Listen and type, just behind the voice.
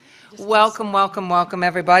Welcome, welcome, welcome,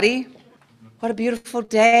 everybody. What a beautiful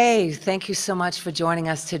day. Thank you so much for joining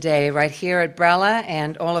us today, right here at Brella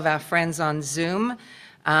and all of our friends on Zoom.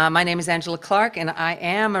 My name is Angela Clark, and I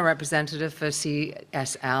am a representative for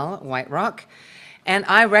CSL White Rock. And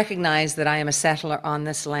I recognize that I am a settler on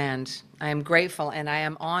this land. I am grateful and I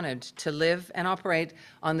am honored to live and operate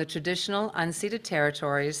on the traditional unceded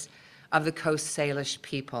territories of the Coast Salish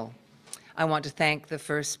people. I want to thank the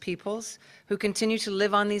First Peoples who continue to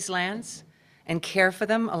live on these lands and care for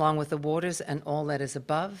them along with the waters and all that is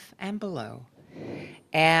above and below.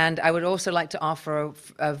 And I would also like to offer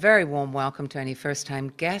a very warm welcome to any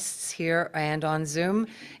first-time guests here and on Zoom.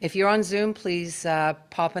 If you're on Zoom, please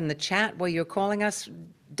pop in the chat where you're calling us,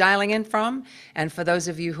 dialing in from. And for those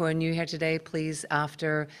of you who are new here today, please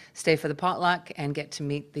stay for the potluck and get to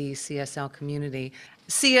meet the CSL community.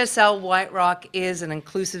 CSL White Rock is an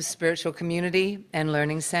inclusive spiritual community and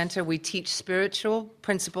learning center. We teach spiritual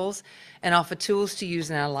principles and offer tools to use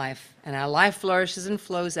in our life. And our life flourishes and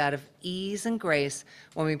flows out of ease and grace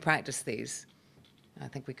when we practice these. I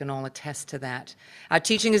think we can all attest to that. Our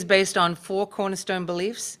teaching is based on 4 cornerstone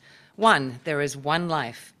beliefs. 1, there is one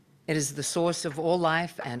life. It is the source of all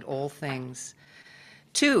life and all things.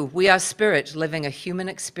 2, we are spirit living a human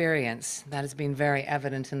experience. That has been very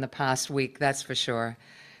evident in the past week, that's for sure.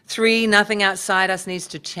 3, nothing outside us needs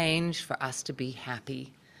to change for us to be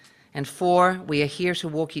happy. And 4, we are here to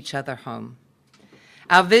walk each other home.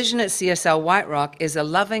 Our vision at CSL White Rock is a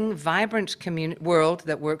loving, vibrant world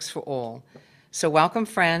that works for all. So welcome,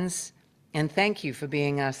 friends, and thank you for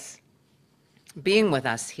being with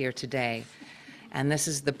us here today. And this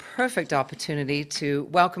is the perfect opportunity to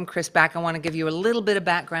welcome Chris back. I want to give you a little bit of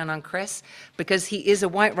background on Chris because he is a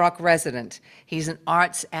White Rock resident. He's an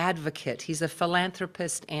arts advocate. He's a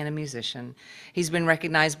philanthropist and a musician. He's been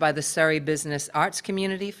recognized by the Surrey Business Arts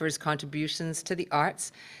community for his contributions to the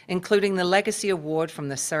arts, including the Legacy Award from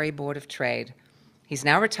the Surrey Board of Trade. He's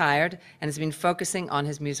now retired and has been focusing on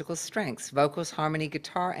his musical strengths, vocals, harmony,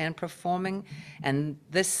 guitar, and performing. And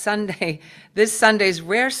this Sunday's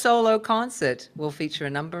rare solo concert will feature a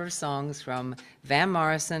number of songs from Van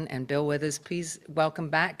Morrison and Bill Withers. Please welcome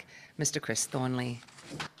back Mr. Chris Thornley.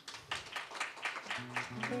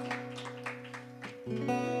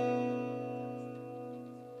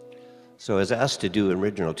 So I was asked to do an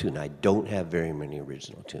original tune. I don't have very many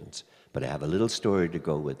original tunes, but I have a little story to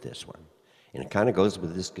go with this one. And it kind of goes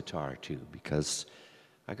with this guitar, too, because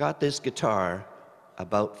I got this guitar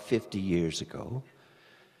about 50 years ago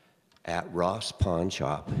at Ross Pawn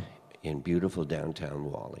Shop in beautiful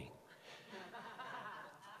downtown Wally.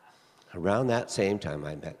 Around that same time,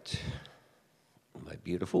 I met my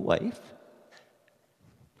beautiful wife,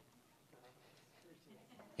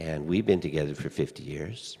 and we've been together for 50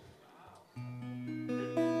 years.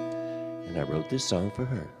 And I wrote this song for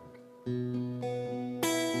her.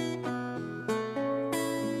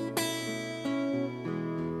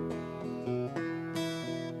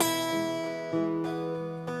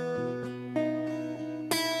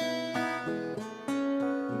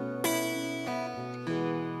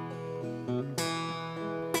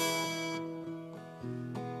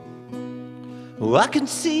 Oh, I can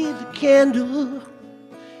see the candle,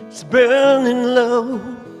 it's burning low.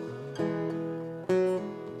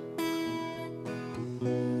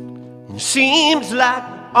 It seems like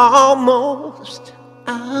we're almost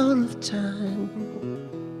out of time.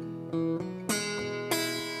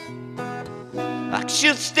 I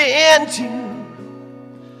should stand to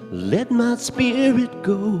let my spirit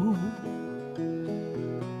go.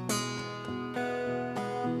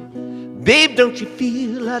 Babe, don't you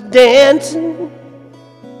feel like dancing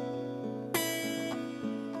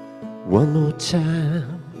one more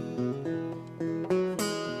time?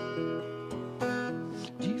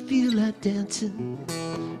 Do you feel like dancing?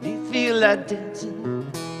 Do you feel like dancing?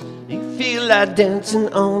 Do you feel like dancing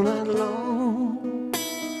all night long?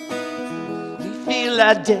 Do you feel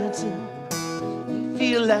like dancing? Do you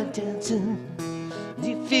feel like dancing? Do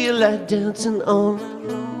you feel like dancing all night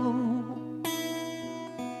long?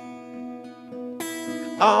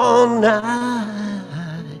 All night.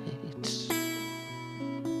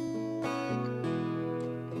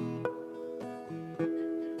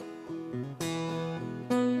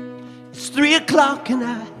 It's 3 o'clock and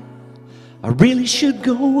I really should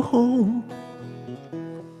go home.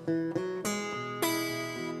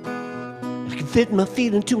 I can fit my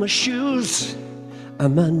feet into my shoes, I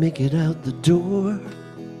might make it out the door.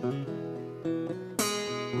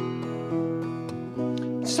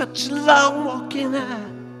 Such a long walk and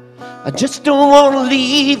I just don't want to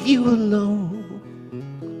leave you alone.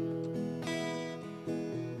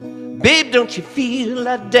 Babe, don't you feel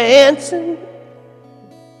like dancing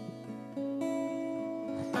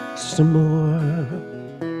some more.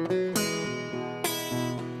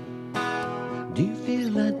 Do you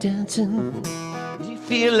feel like dancing? Do you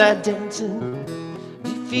feel like dancing? Do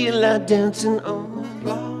you feel like dancing on the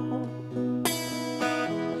floor?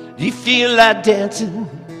 Do you feel like dancing?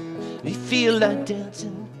 Do you feel like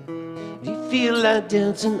dancing? Do you feel like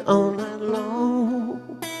dancing all night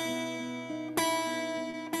long?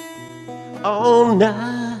 All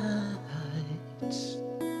night.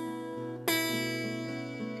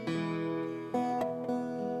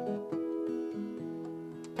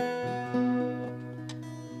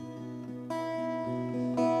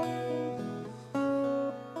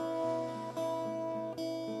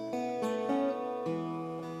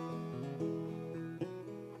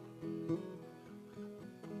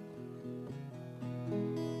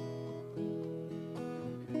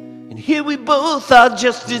 And here we both are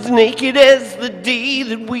just as naked as the day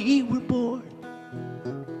that we were born.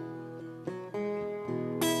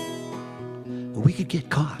 And we could get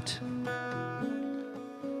caught.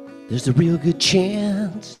 There's a real good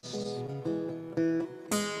chance.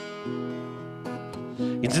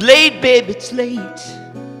 It's late, babe, it's late.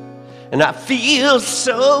 And I feel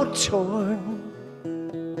so torn.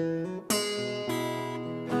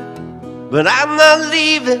 But I'm not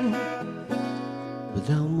leaving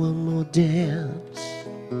without one more dance.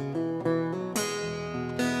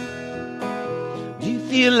 Do you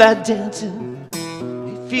feel like dancing? Do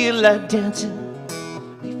you feel like dancing?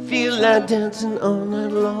 Do you feel like dancing all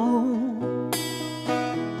night long?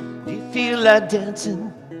 Do you feel like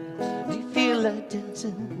dancing? Do you feel like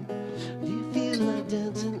dancing? Do you feel like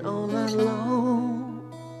dancing all night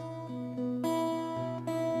long?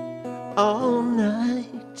 All night.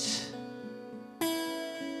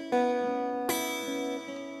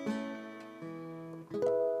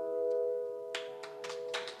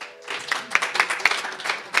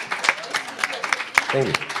 Thank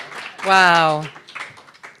you. Wow.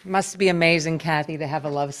 Must be amazing, Kathy, to have a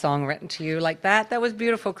love song written to you like that. That was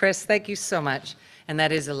beautiful, Chris. Thank you so much. And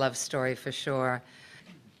that is a love story for sure.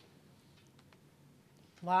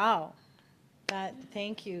 Wow.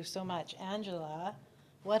 Thank you so much, Angela.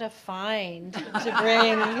 What a find to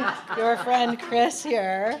bring your friend Chris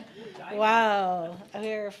here. Wow.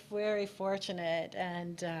 We're very fortunate.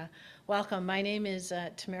 And welcome. My name is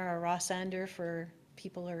Tamara Rossander for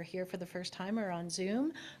people who are here for the first time or on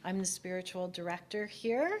Zoom. I'm the spiritual director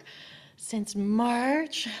here. Since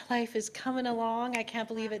March, life is coming along. I can't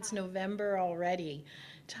believe it's November already.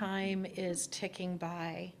 Time is ticking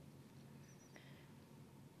by.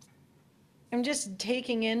 I'm just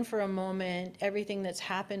taking in for a moment everything that's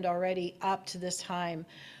happened already up to this time.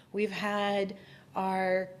 We've had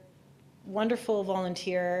our wonderful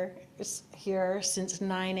volunteers here since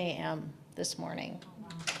 9 a.m. this morning.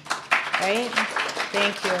 Right?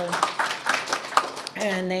 Thank you.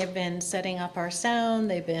 And they've been setting up our sound.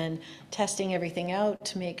 They've been testing everything out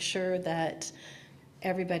to make sure that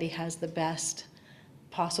everybody has the best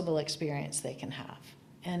possible experience they can have.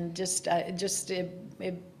 And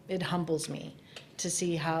it humbles me to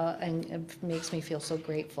see how, and it makes me feel so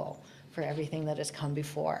grateful for everything that has come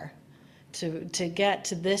before. To get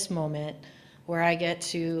to this moment where I get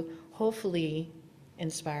to hopefully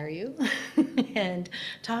inspire you and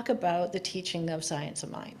talk about the teaching of Science of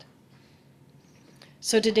Mind.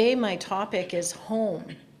 So today my topic is home.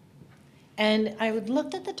 And I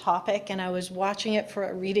looked at the topic and I was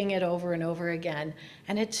reading it over and over again.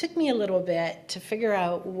 And it took me a little bit to figure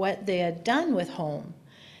out what they had done with home.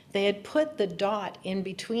 They had put the dot in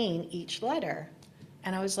between each letter.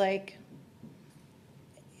 And I was like,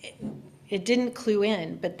 it didn't clue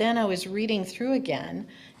in. But then I was reading through again.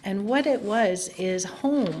 And what it was is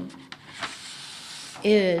home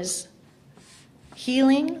is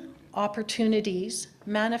healing opportunities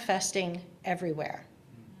manifesting everywhere.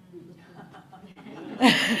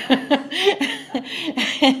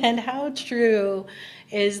 And how true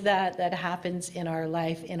is that happens in our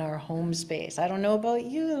life, in our home space? I don't know about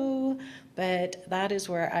you, but that is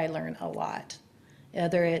where I learn a lot.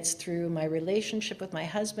 Whether it's through my relationship with my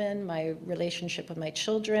husband, my relationship with my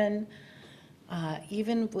children,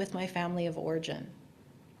 even with my family of origin.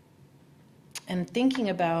 And thinking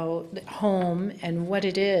about home and what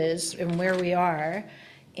it is and where we are,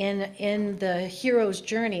 in the hero's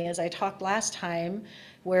journey, as I talked last time,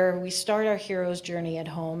 where we start our hero's journey at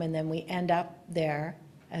home and then we end up there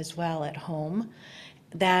as well at home,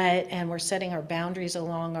 and we're setting our boundaries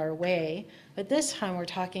along our way. But this time we're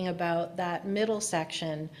talking about that middle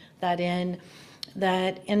section, that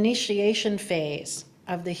initiation phase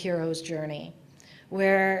of the hero's journey,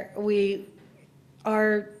 where we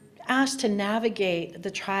are asked to navigate the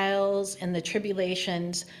trials and the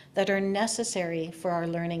tribulations that are necessary for our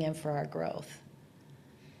learning and for our growth.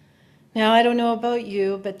 Now, I don't know about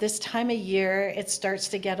you, but this time of year, it starts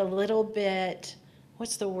to get a little bit,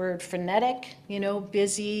 what's the word, frenetic,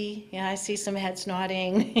 busy. Yeah, I see some heads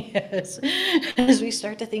nodding. Yes. As we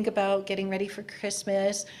start to think about getting ready for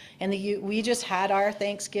Christmas, and we just had our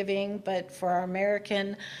Thanksgiving, but for our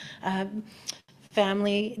American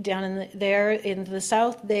family down there in the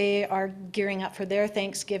South, they are gearing up for their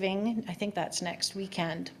Thanksgiving. I think that's next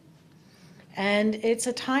weekend. And it's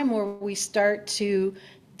a time where we start to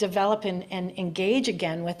develop and engage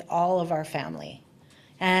again with all of our family.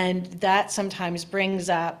 And that sometimes brings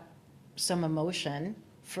up some emotion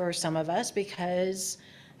for some of us because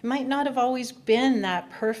it might not have always been that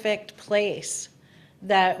perfect place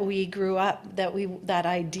that we grew up, that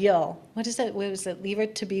ideal. What is it? What was it? Leave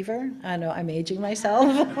it to Beaver? I know, I'm aging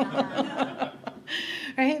myself.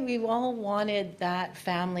 Right? We've all wanted that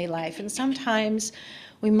family life. And sometimes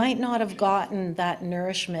we might not have gotten that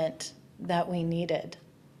nourishment that we needed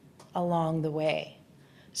along the way.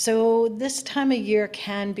 So this time of year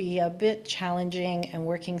can be a bit challenging and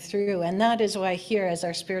working through, and that is why here as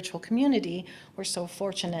our spiritual community, we're so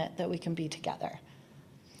fortunate that we can be together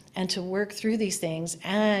and to work through these things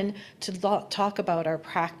and to talk about our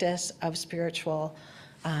practice of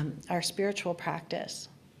our spiritual practice.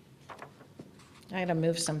 I gotta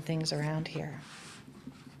move some things around here.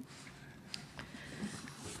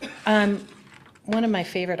 One of my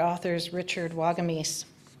favorite authors, Richard Wagamese,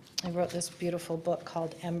 he wrote this beautiful book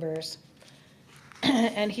called Embers.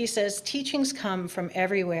 And he says, teachings come from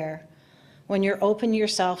everywhere when you're open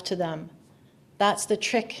yourself to them. That's the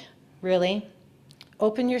trick, really.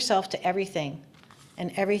 Open yourself to everything,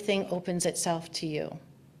 and everything opens itself to you.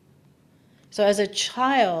 So as a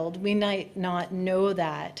child, we might not know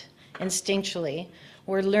that instinctually.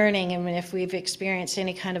 We're learning, and if we've experienced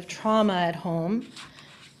any kind of trauma at home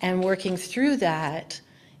and working through that,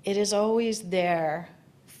 it is always there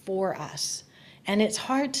for us. And it's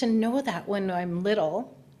hard to know that when I'm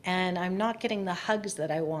little and I'm not getting the hugs that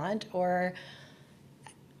I want, or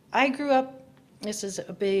I grew up, this is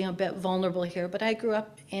being a bit vulnerable here, but I grew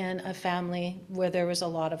up in a family where there was a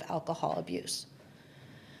lot of alcohol abuse.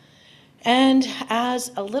 And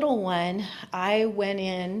as a little one, I went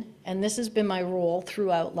in, and this has been my role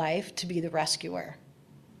throughout life, to be the rescuer,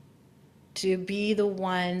 to be the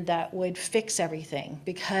one that would fix everything,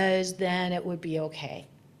 because then it would be okay.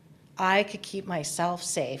 I could keep myself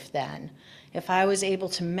safe then. If I was able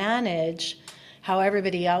to manage how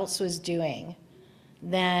everybody else was doing,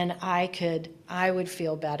 then I would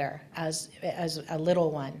feel better as a little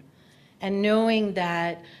one. And knowing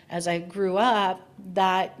that as I grew up,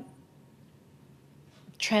 that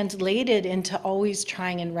translated into always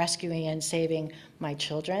trying and rescuing and saving my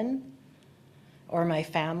children or my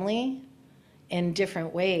family in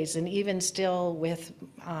different ways. And even still with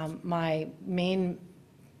my main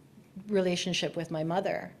relationship with my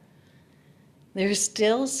mother, there's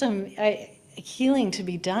still some healing to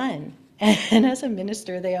be done. And as a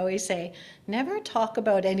minister, they always say, never talk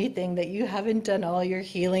about anything that you haven't done all your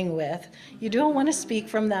healing with. You don't want to speak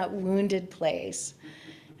from that wounded place.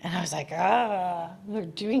 And I was like, we're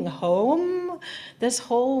doing home? This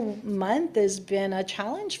whole month has been a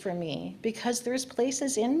challenge for me because there's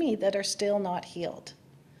places in me that are still not healed.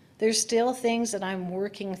 There's still things that I'm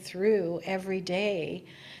working through every day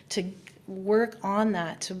to work on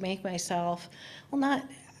that, to make myself, not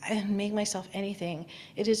make myself anything.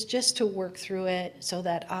 It is just to work through it so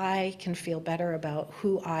that I can feel better about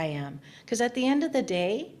who I am. Because at the end of the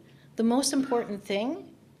day, the most important thing,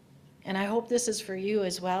 and I hope this is for you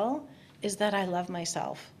as well, is that I love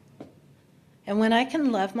myself. And when I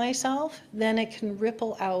can love myself, then it can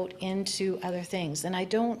ripple out into other things. And I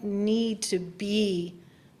don't need to be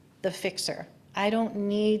the fixer. I don't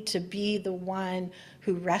need to be the one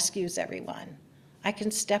who rescues everyone. I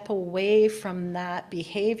can step away from that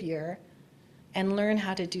behavior and learn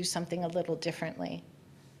how to do something a little differently.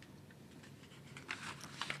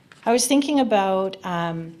 I was thinking about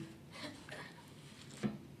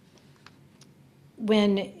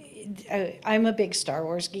when I'm a big Star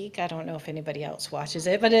Wars geek. I don't know if anybody else watches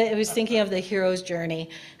it, but I was thinking of the hero's journey,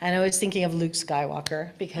 and I was thinking of Luke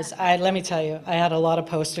Skywalker, because let me tell you, I had a lot of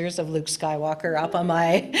posters of Luke Skywalker up on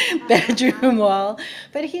my bedroom wall,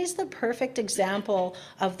 but he's the perfect example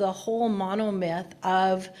of the whole monomyth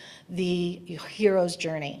of the hero's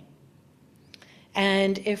journey.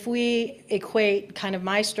 And if we equate kind of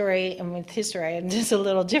my story and with his story, and it's a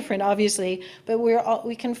little different, obviously, but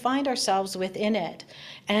we can find ourselves within it.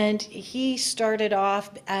 And he started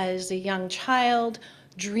off as a young child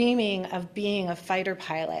dreaming of being a fighter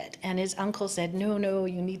pilot. And his uncle said, no, no,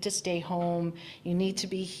 you need to stay home. You need to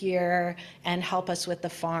be here and help us with the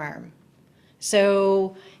farm.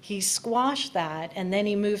 So he squashed that, and then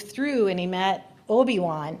he moved through and he met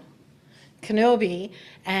Obi-Wan Kenobi,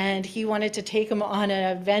 and he wanted to take him on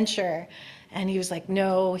an adventure. And he was like,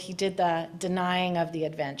 no, he did the denying of the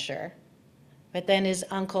adventure. But then his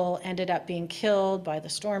uncle ended up being killed by the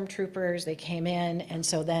stormtroopers. They came in, and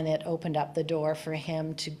so then it opened up the door for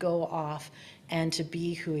him to go off and to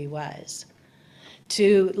be who he was,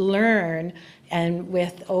 to learn, and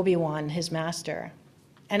with Obi-Wan, his master.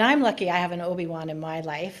 And I'm lucky I have an Obi-Wan in my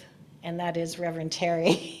life, and that is Reverend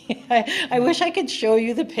Terry. I wish I could show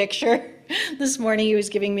you the picture. This morning he was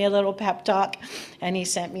giving me a little pep talk, and he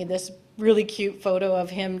sent me this really cute photo of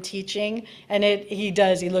him teaching, and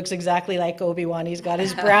he looks exactly like Obi-Wan. He's got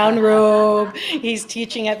his brown robe, he's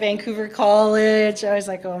teaching at Vancouver College. I was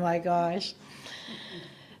like, oh my gosh.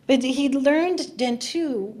 But he learned then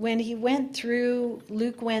too, when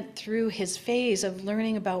Luke went through his phase of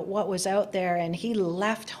learning about what was out there, and he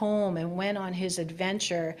left home and went on his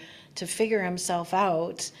adventure to figure himself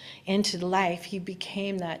out into life, he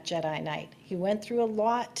became that Jedi Knight. He went through a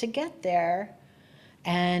lot to get there,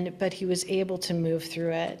 but he was able to move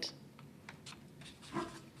through it.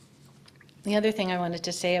 The other thing I wanted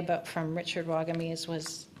to say about from Richard Wagamese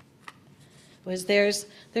was there's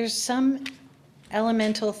some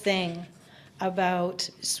elemental thing about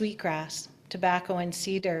sweetgrass, tobacco, and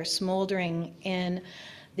cedar smoldering in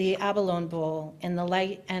the abalone bowl in the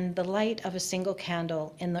light of a single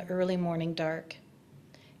candle in the early morning dark.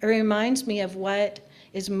 It reminds me of what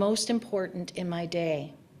is most important in my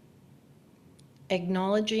day: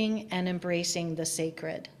 acknowledging and embracing the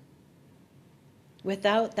sacred.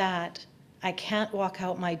 Without that, I can't walk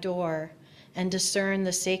out my door and discern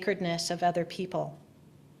the sacredness of other people.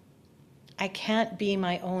 I can't be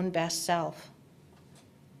my own best self.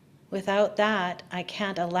 Without that, I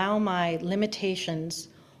can't allow my limitations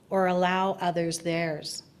or allow others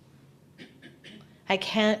theirs. I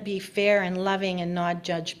can't be fair and loving and not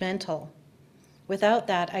judgmental. Without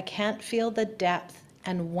that, I can't feel the depth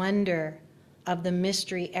and wonder of the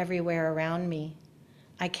mystery everywhere around me.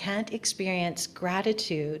 I can't experience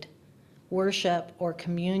gratitude, worship, or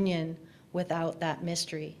communion without that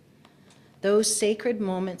mystery. Those sacred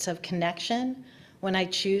moments of connection, when I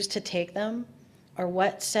choose to take them, are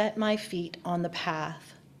what set my feet on the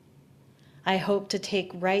path. I hope to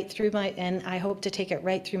take it right through my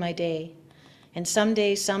day. And some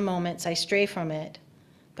days, some moments, I stray from it,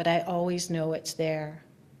 but I always know it's there.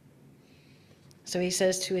 So he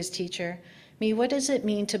says to his teacher, "Me, what does it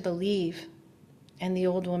mean to believe?" And the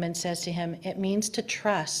old woman says to him, "It means to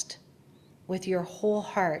trust with your whole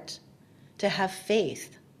heart, to have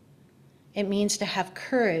faith. It means to have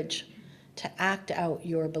courage to act out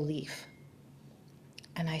your belief."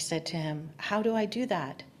 And I said to him, "How do I do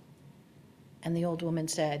that?" And the old woman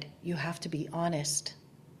said, "You have to be honest."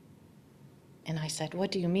 And I said,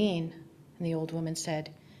 "What do you mean?" And the old woman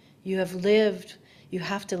said, you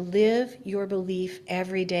have to live your belief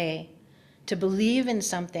every day. To believe in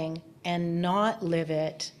something and not live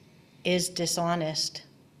it is dishonest.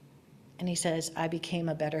 And he says, I became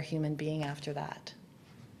a better human being after that.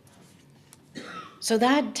 So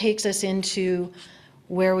that takes us into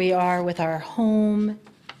where we are with our home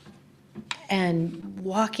and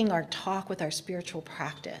walking our talk with our spiritual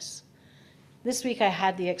practice. This week I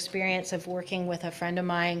had the experience of working with a friend of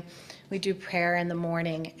mine. We do prayer in the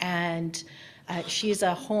morning, and she's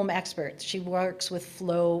a home expert. She works with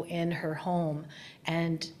flow in her home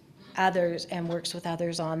and works with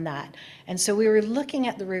others on that. And so we were looking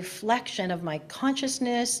at the reflection of my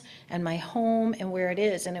consciousness and my home and where it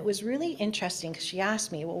is. And it was really interesting because she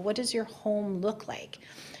asked me, well, what does your home look like?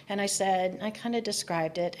 And I said, I kind of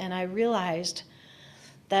described it, and I realized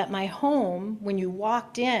that my home, when you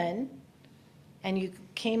walked in and you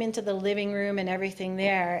came into the living room and everything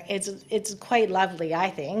there, it's quite lovely, I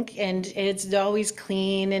think, and it's always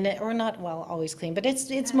clean, always clean, but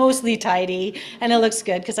it's mostly tidy, and it looks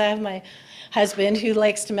good because I have my husband who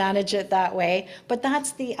likes to manage it that way. But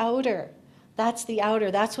that's the outer. That's the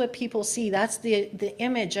outer. That's what people see. That's the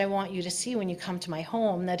image I want you to see when you come to my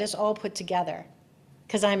home, that is all put together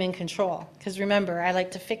because I'm in control. Because remember, I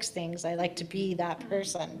like to fix things. I like to be that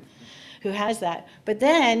person who has that. But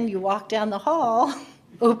then you walk down the hall,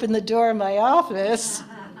 open the door of my office,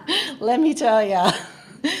 let me tell you,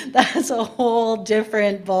 that's a whole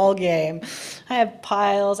different ball game. I have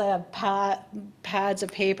piles, I have pads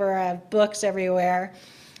of paper, I have books everywhere.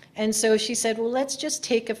 And so she said, well, let's just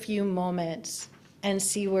take a few moments and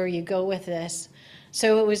see where you go with this.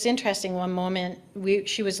 So it was interesting. One moment,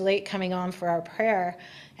 she was late coming on for our prayer,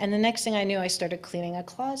 and the next thing I knew, I started cleaning a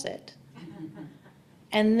closet.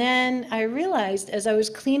 And then I realized as I was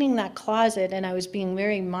cleaning that closet and I was being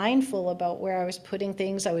very mindful about where I was putting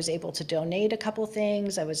things, I was able to donate a couple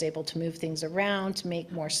things. I was able to move things around to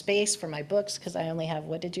make more space for my books, because I only have,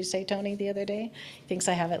 what did you say, Tony, the other day? He thinks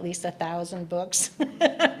I have at least 1,000 books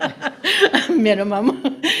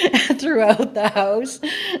minimum throughout the house.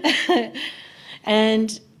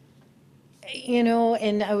 And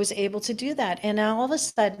and I was able to do that. And all of a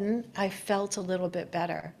sudden, I felt a little bit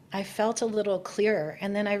better. I felt a little clearer.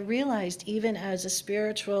 And then I realized, even as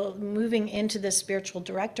moving into the spiritual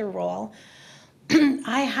director role,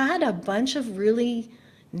 I had a bunch of really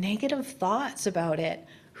negative thoughts about it.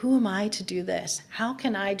 Who am I to do this? How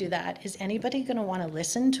can I do that? Is anybody going to want to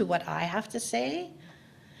listen to what I have to say?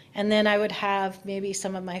 And then I would have maybe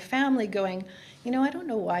some of my family going, I don't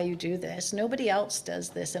know why you do this. Nobody else does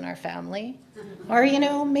this in our family. Or,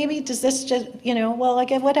 maybe does this just, well, I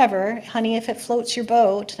get whatever, honey, if it floats your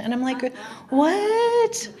boat. And I'm like,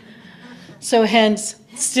 what? So hence,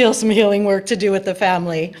 still some healing work to do with the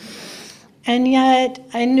family. And yet,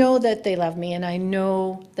 I know that they love me, and I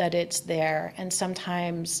know that it's there. And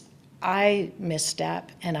sometimes I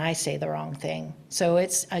misstep and I say the wrong thing. So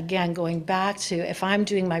it's, again, going back to, if I'm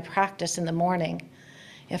doing my practice in the morning,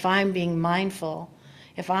 if I'm being mindful,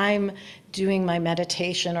 if I'm doing my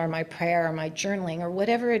meditation or my prayer or my journaling or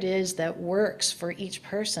whatever it is that works for each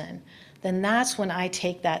person, then that's when I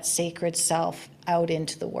take that sacred self out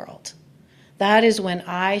into the world. That is when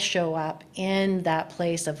I show up in that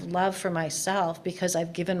place of love for myself, because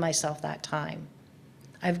I've given myself that time.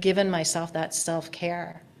 I've given myself that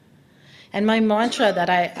self-care. And my mantra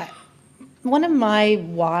that one of my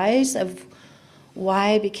whys of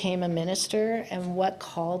why I became a minister and what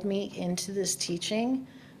called me into this teaching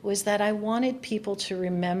was that I wanted people to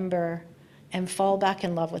remember and fall back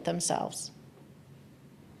in love with themselves.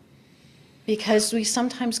 Because we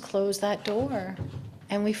sometimes close that door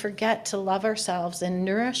and we forget to love ourselves and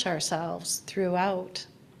nourish ourselves throughout.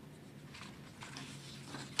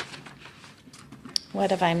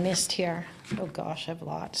 What have I missed here? Oh gosh, I've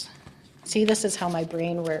lots. See, this is how my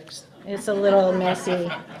brain works. It's a little messy.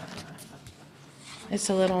 It's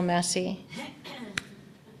a little messy.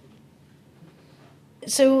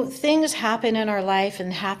 So things happen in our life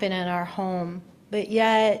and happen in our home, but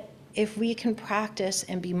yet if we can practice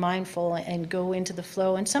and be mindful and go into the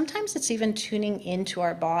flow, and sometimes it's even tuning into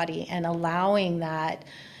our body and allowing that.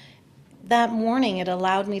 That morning, it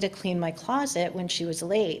allowed me to clean my closet when she was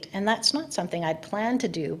late. And that's not something I'd planned to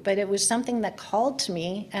do, but it was something that called to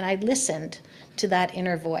me, and I listened to that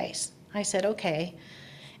inner voice. I said, okay.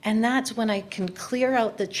 And that's when I can clear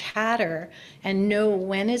out the chatter and know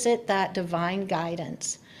when is it that divine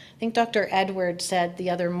guidance. I think Dr. Edwards said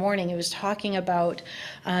the other morning, he was talking about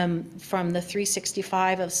from the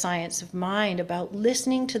 365 of Science of Mind, about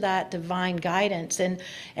listening to that divine guidance. And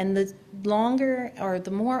the longer or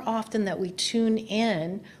the more often that we tune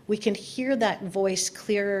in, we can hear that voice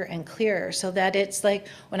clearer and clearer, so that it's like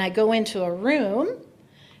when I go into a room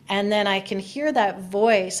and then I can hear that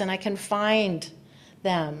voice and I can find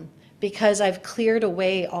them because I've cleared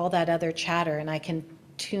away all that other chatter, and I can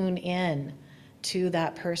tune in to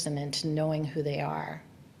that person and to knowing who they are.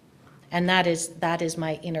 And that is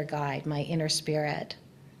my inner guide, my inner spirit.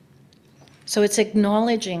 So it's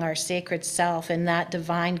acknowledging our sacred self and that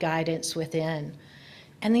divine guidance within.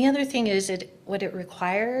 And the other thing is, what it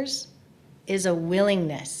requires is a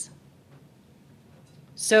willingness.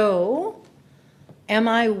 So, am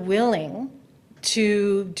I willing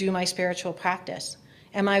to do my spiritual practice?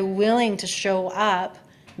 Am I willing to show up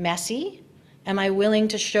messy? Am I willing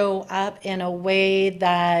to show up in a way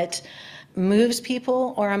that moves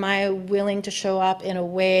people, or am I willing to show up in a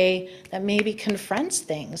way that maybe confronts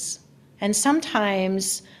things? And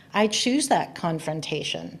sometimes I choose that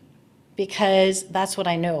confrontation because that's what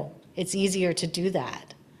I know. It's easier to do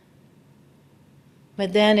that.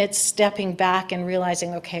 But then it's stepping back and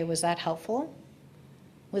realizing, okay, was that helpful?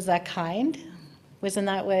 Was that kind? Wasn't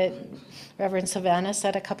that what Reverend Savannah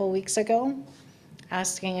said a couple weeks ago?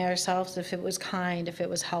 Asking ourselves if it was kind, if it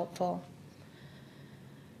was helpful.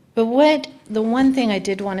 But the one thing I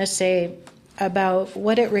did want to say about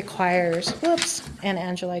what it requires, whoops, and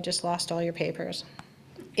Angela, I just lost all your papers,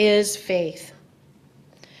 is faith.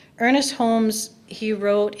 Ernest Holmes, he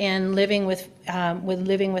wrote in Living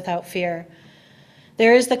Without Fear,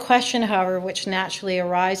 there is the question, however, which naturally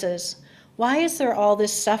arises. Why is there all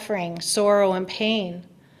this suffering, sorrow, and pain?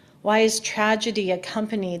 Why is tragedy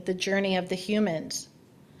accompanied the journey of the humans?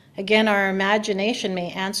 Again, our imagination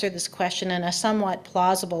may answer this question in a somewhat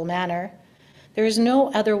plausible manner. There is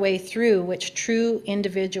no other way through which true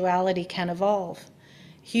individuality can evolve.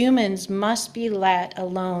 Humans must be let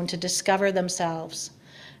alone to discover themselves,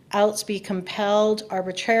 else be compelled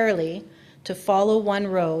arbitrarily to follow one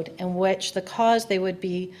road in which the cause they would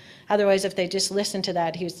be, otherwise if they just listened to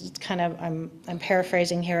that, he was kind of, I'm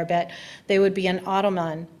paraphrasing here a bit, they would be an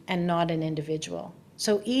automaton and not an individual.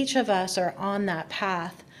 So each of us are on that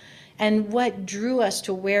path. And what drew us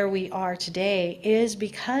to where we are today is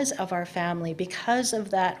because of our family, because of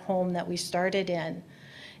that home that we started in.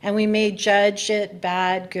 And we may judge it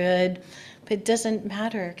bad, good, but it doesn't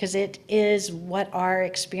matter because it is what our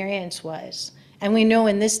experience was. And we know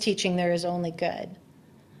in this teaching there is only good.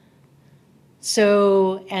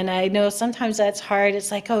 So, and I know sometimes that's hard. It's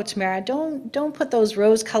like, oh, Tamara, don't put those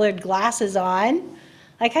rose-colored glasses on.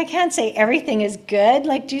 Like, I can't say everything is good.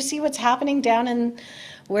 Like, do you see what's happening down in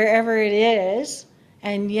wherever it is?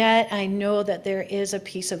 And yet I know that there is a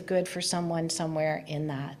piece of good for someone somewhere in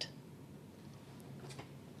that.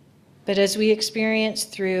 But as we experience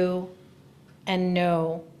through and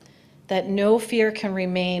know that no fear can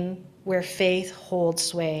remain where faith holds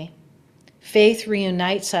sway. Faith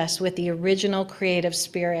reunites us with the original creative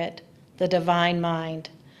spirit, the divine mind,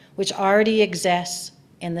 which already exists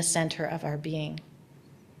in the center of our being.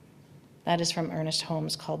 That is from Ernest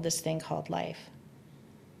Holmes, called This Thing Called Life.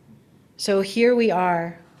 So here we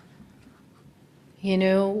are, you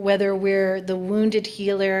know, whether we're the wounded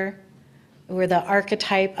healer, we're the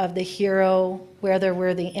archetype of the hero, whether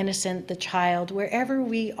we're the innocent, the child, wherever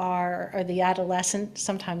we are, or the adolescent.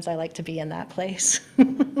 Sometimes I like to be in that place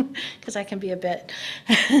because I can be a bit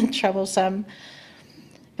troublesome.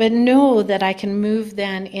 But know that I can move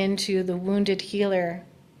then into the wounded healer,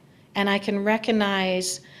 and I can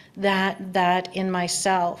recognize that in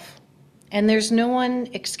myself. And there's no one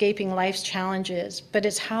escaping life's challenges, but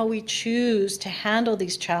it's how we choose to handle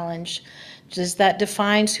these challenges that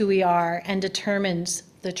defines who we are and determines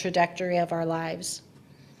the trajectory of our lives.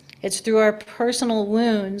 It's through our personal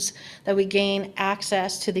wounds that we gain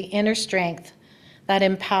access to the inner strength that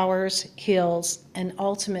empowers, heals, and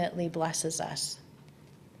ultimately blesses us.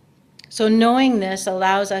 So knowing this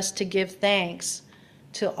allows us to give thanks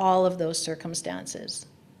to all of those circumstances.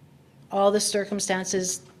 All the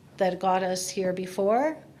circumstances that got us here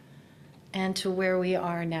before and to where we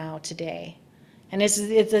are now today. And it's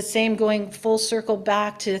the same, going full circle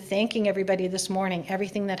back to thanking everybody this morning,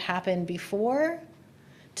 everything that happened before,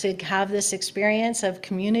 to have this experience of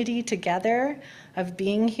community together, of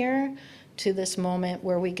being here, to this moment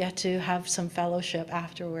where we get to have some fellowship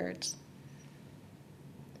afterwards.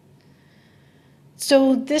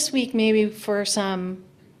 So this week, maybe for some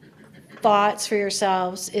thoughts for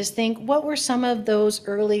yourselves, is think, what were some of those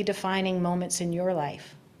early defining moments in your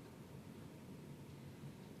life?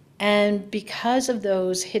 And because of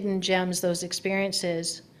those hidden gems, those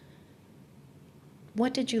experiences,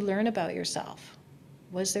 what did you learn about yourself?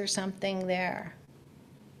 Was there something there?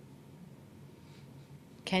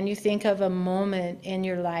 Can you think of a moment in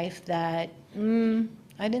your life that,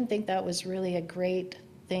 I didn't think that was really a great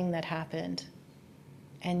thing that happened,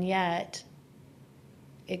 and yet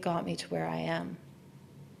it got me to where I am?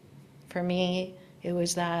 For me, it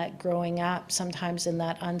was that growing up sometimes in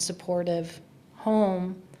that unsupportive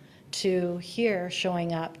home, to here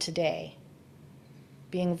showing up today,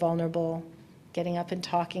 being vulnerable, getting up and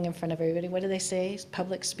talking in front of everybody. What do they say?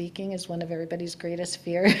 Public speaking is one of everybody's greatest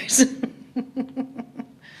fears.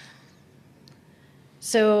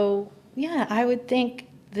 So yeah, I would think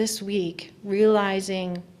this week,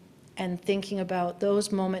 realizing and thinking about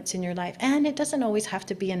those moments in your life, and it doesn't always have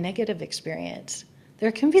to be a negative experience.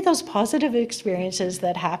 There can be those positive experiences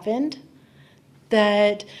that happened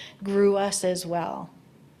that grew us as well.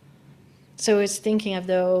 So it's thinking of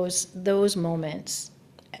those moments,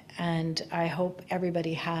 and I hope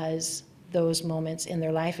everybody has those moments in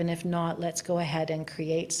their life, and if not, let's go ahead and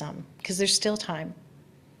create some, because there's still time.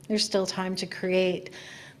 There's still time to create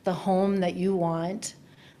the home that you want,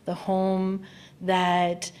 the home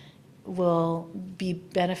that will be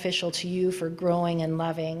beneficial to you for growing and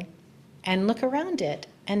loving, and look around it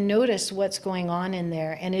and notice what's going on in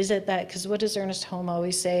there. And is it that, because what does Ernest Holmes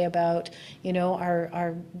always say about, you know,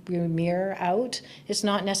 our mirror out? It's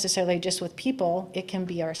not necessarily just with people, it can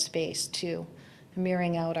be our space too,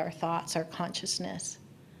 mirroring out our thoughts, our consciousness.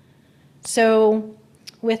 So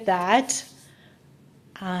with that,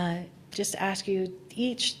 just ask you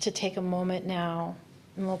each to take a moment now,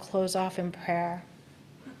 and we'll close off in prayer.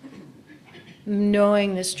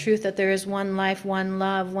 Knowing this truth that there is one life, one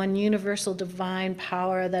love, one universal divine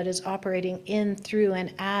power that is operating in, through,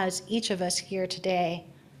 and as each of us here today.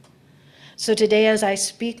 So today, as I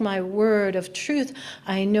speak my word of truth,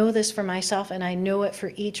 I know this for myself and I know it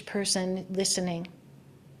for each person listening.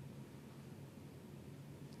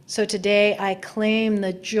 So today, I claim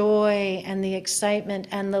the joy and the excitement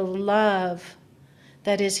and the love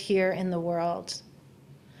that is here in the world.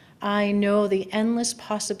 I know the endless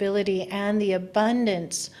possibility and the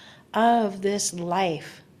abundance of this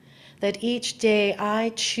life, that each day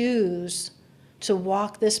I choose to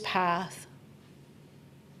walk this path.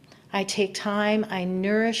 I take time, I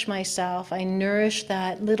nourish myself, I nourish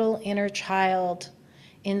that little inner child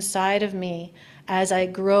inside of me as I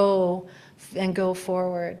grow and go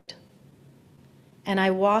forward. And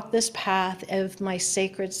I walk this path of my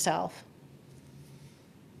sacred self.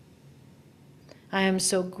 I am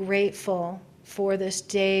so grateful for this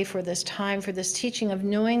day, for this time, for this teaching of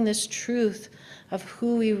knowing this truth of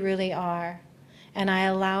who we really are. And I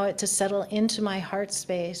allow it to settle into my heart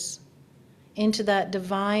space, into that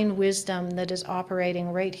divine wisdom that is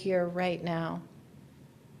operating right here, right now.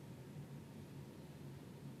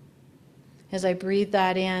 As I breathe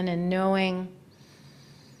that in and knowing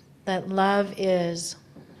that love is,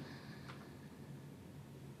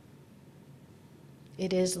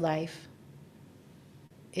 it is life,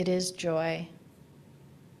 it is joy.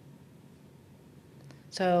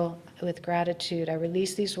 So with gratitude, I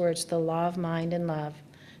release these words, the law of mind and love,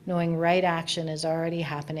 knowing right action is already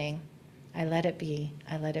happening. I let it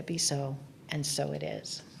be so, and so it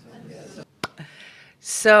is.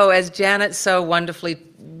 So, as Janet so wonderfully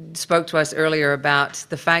spoke to us earlier about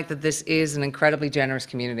the fact that this is an incredibly generous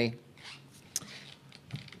community,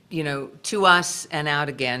 you know, to us and out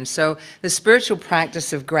again. So, the spiritual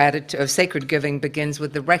practice of gratitude, of sacred giving, begins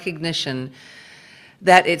with the recognition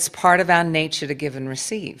that it's part of our nature to give and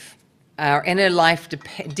receive. Our inner life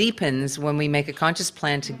deepens when we make a conscious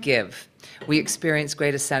plan to give. We experience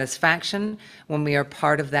greater satisfaction when we are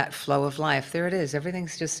part of that flow of life. There it is.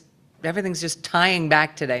 Everything's just tying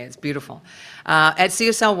back today. It's beautiful. At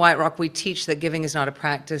CSL White Rock, we teach that giving is not a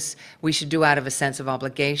practice we should do out of a sense of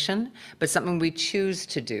obligation, but something we choose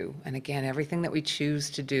to do. And again, everything that we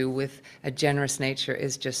choose to do with a generous nature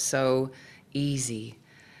is just so easy.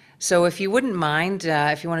 So if you wouldn't mind,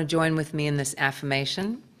 if you want to join with me in this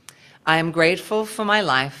affirmation, I am grateful for my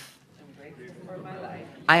life.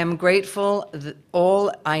 I am grateful that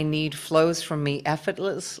all I need flows from me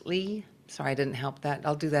effortlessly. Sorry, I didn't help that.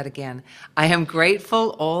 I'll do that again. I am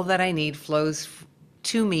grateful all that I need flows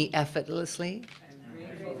to me effortlessly.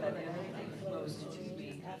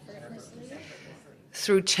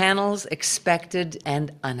 Through channels expected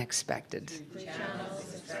and unexpected.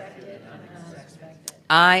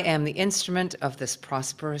 I am the instrument of this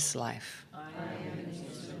prosperous life.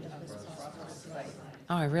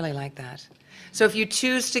 Oh, I really like that. So if you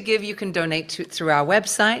choose to give, you can donate through our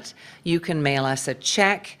website. You can mail us a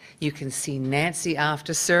check. You can see Nancy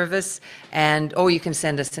after service, or you can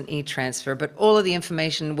send us an e-transfer. But all of the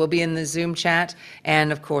information will be in the Zoom chat,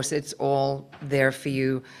 and of course, it's all there for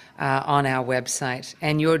you on our website.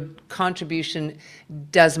 And your contribution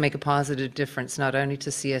does make a positive difference, not only to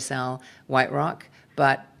CSL White Rock,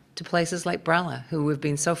 but to places like Brella, who we've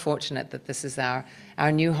been so fortunate that this is our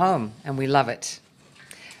new home, and we love it.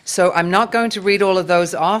 So I'm not going to read all of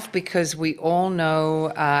those off because we all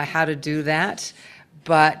know how to do that,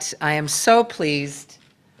 but I am so pleased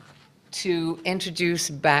to introduce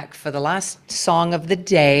back for the last song of the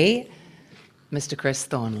day, Mr. Chris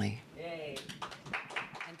Thornley. Yay.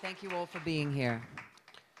 And thank you all for being here.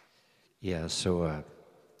 Yeah, so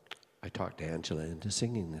I talked Angela into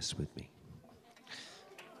singing this with me.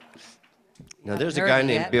 Now, there's a guy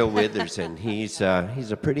named Bill Withers, and he's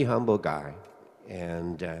a pretty humble guy.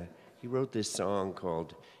 And he wrote this song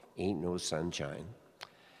called Ain't No Sunshine.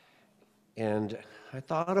 And I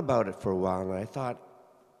thought about it for a while, and I thought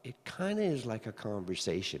it kind of is like a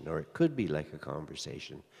conversation, or it could be like a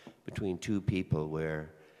conversation between two people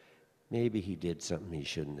where maybe he did something he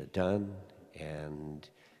shouldn't have done, and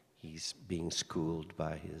he's being schooled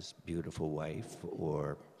by his beautiful wife,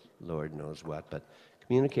 or Lord knows what, but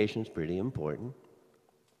communication is pretty important.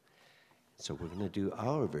 So we're going to do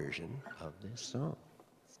our version of this song.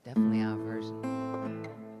 It's definitely our version.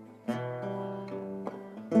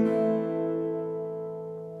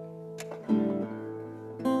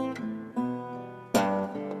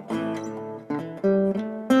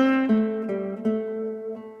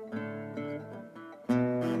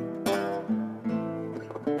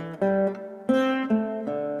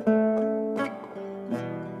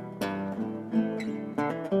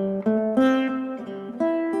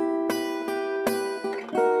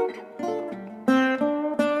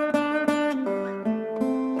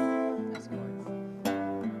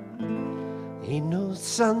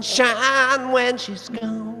 sunshine when she's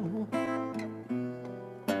gone.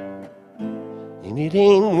 And it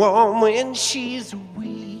ain't warm when she's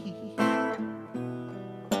away.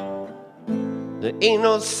 There ain't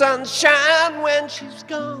no sunshine when she's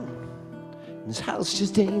gone. This house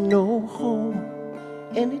just ain't no home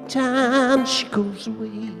anytime she goes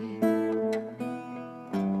away.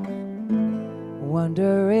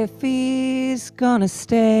 Wonder if he's gonna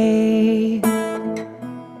stay.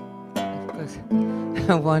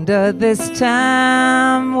 I wonder this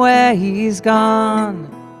time where he's gone.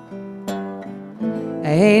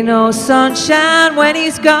 Ain't no sunshine when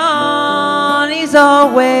he's gone. He's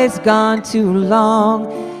always gone too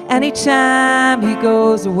long. Anytime he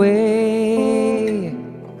goes away.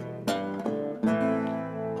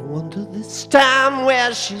 I wonder this time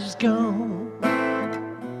where she's gone.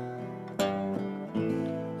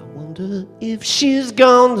 I wonder if she's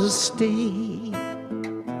gonna stay.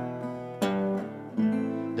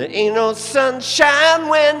 There ain't no sunshine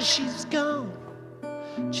when she's gone.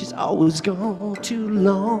 She's always gone too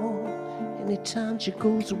long. Anytime she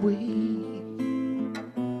goes away.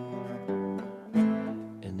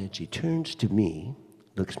 And then she turns to me,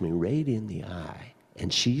 looks me right in the eye,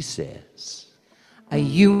 and she says,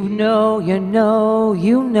 You know, you know,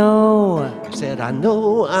 you know. I said, I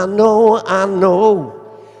know, I know, I know.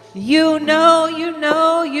 You know, you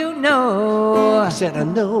know, you know. I said, I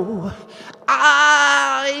know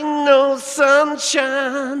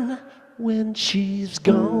sunshine when she's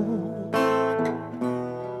gone.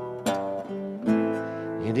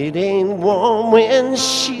 And it ain't warm when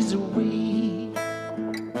she's away.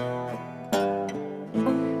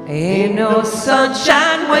 Ain't no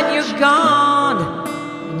sunshine when you're gone,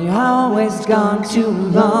 and you're always gone too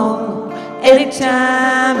long.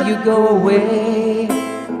 Anytime you go away.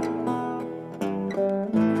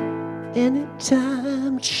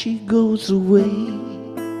 Anytime she goes away.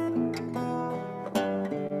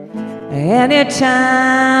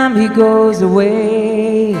 Anytime he goes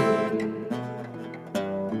away.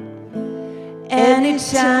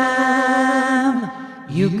 Anytime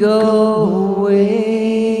you go away.